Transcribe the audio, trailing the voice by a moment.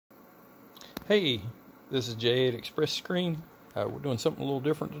Hey, this is Jay at Express Screen. We're doing something a little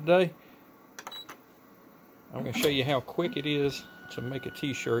different today. I'm going to show you how quick it is to make a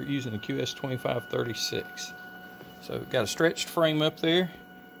t-shirt using the QS2536. So we've got a stretched frame up there.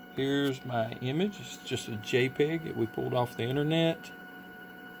 Here's my image. It's just a JPEG that we pulled off the internet.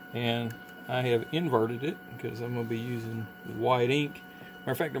 And I have inverted it because I'm going to be using white ink.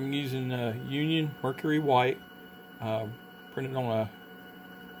 Matter of fact, I'm using Union Mercury White, printed on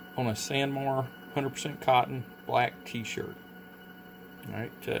a Sanmar 100% cotton black t-shirt.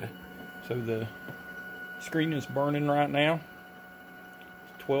 Alright, so the screen is burning right now.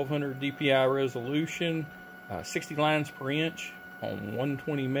 1200 DPI resolution, 60 lines per inch on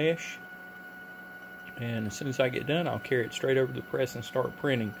 120 mesh. And as soon as I get done, I'll carry it straight over to the press and start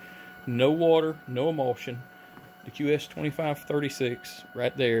printing. No water, no emulsion. The QS2536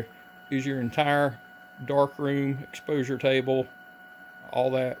 right there is your entire darkroom exposure table,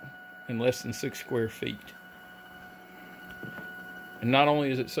 all that in less than 6 square feet. And not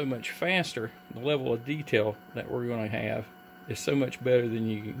only is it so much faster, the level of detail that we're going to have is so much better than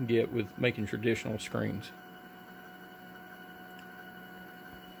you can get with making traditional screens.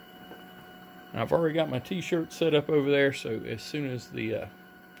 Now, I've already got my t-shirt set up over there, so as soon as the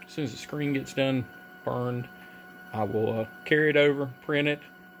screen gets done burned, I will carry it over, print it,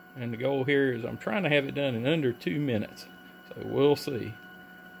 and the goal here is I'm trying to have it done in under 2 minutes. So we'll see.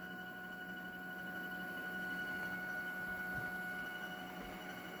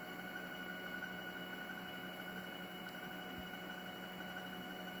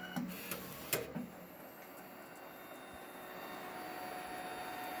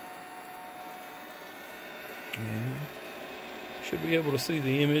 And should be able to see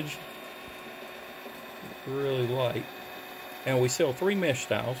the image really light. And we sell 3 mesh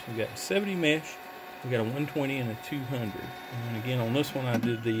styles. We got a 70 mesh, we got a 120 and a 200. And again, on this one I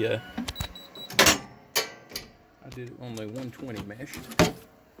did it on the 120 mesh.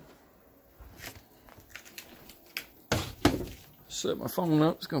 Set my phone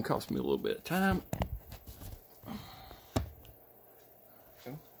up. It's going to cost me a little bit of time.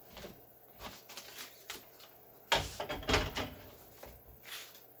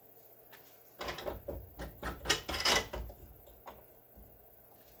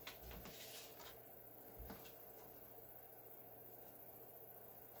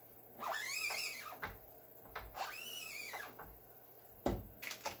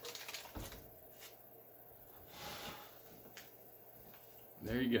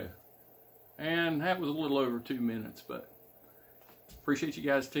 There you go. And that was a little over 2 minutes, but appreciate you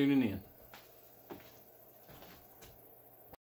guys tuning in.